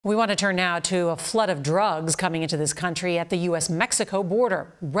We want to turn now to a flood of drugs coming into this country at the U.S.-Mexico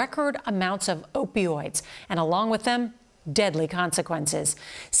border. Record amounts of opioids, and along with them, deadly consequences.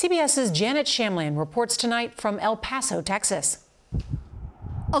 CBS's Janet Shamlian reports tonight from El Paso, Texas.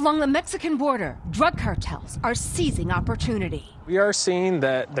 Along the Mexican border, drug cartels are seizing opportunity. We are seeing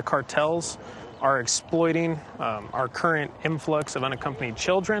that the cartels are exploiting our current influx of unaccompanied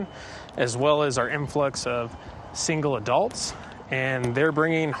children, as well as our influx of single adults. And they're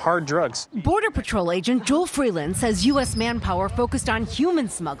bringing hard drugs. Border Patrol agent Joel Freeland says U.S. manpower focused on human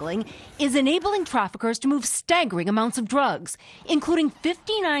smuggling is enabling traffickers to move staggering amounts of drugs, including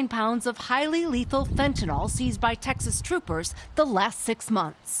 59 pounds of highly lethal fentanyl seized by Texas troopers the last 6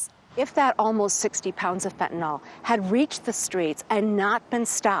 months. If that almost 60 pounds of fentanyl had reached the streets and not been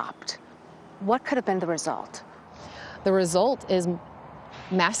stopped, what could have been the result? The result is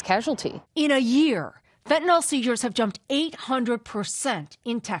mass casualty. In a year, fentanyl seizures have jumped 800%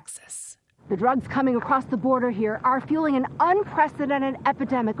 in Texas. The drugs coming across the border here are fueling an unprecedented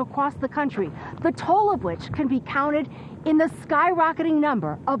epidemic across the country, the toll of which can be counted in the skyrocketing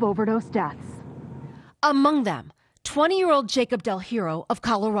number of overdose deaths. Among them, 20-year-old Jacob Del Hero of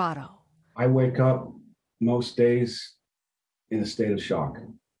Colorado. I wake up most days in a state of shock.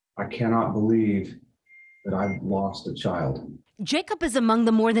 I cannot believe that I've lost a child. Jacob is among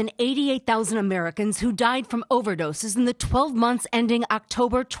the more than 88,000 Americans who died from overdoses in the 12 months ending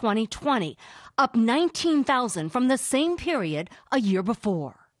October 2020, up 19,000 from the same period a year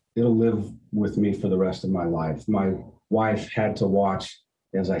before. It'll live with me for the rest of my life. My wife had to watch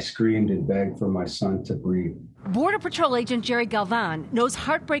as I screamed and begged for my son to breathe. Border Patrol agent Jerry Galvan knows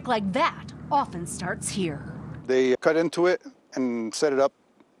heartbreak like that often starts here. They cut into it and set it up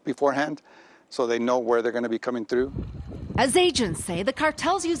beforehand so they know where they're going to be coming through. As agents say, the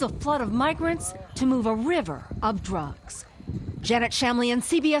cartels use a flood of migrants to move a river of drugs. Janet Shamlian,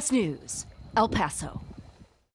 CBS News, El Paso.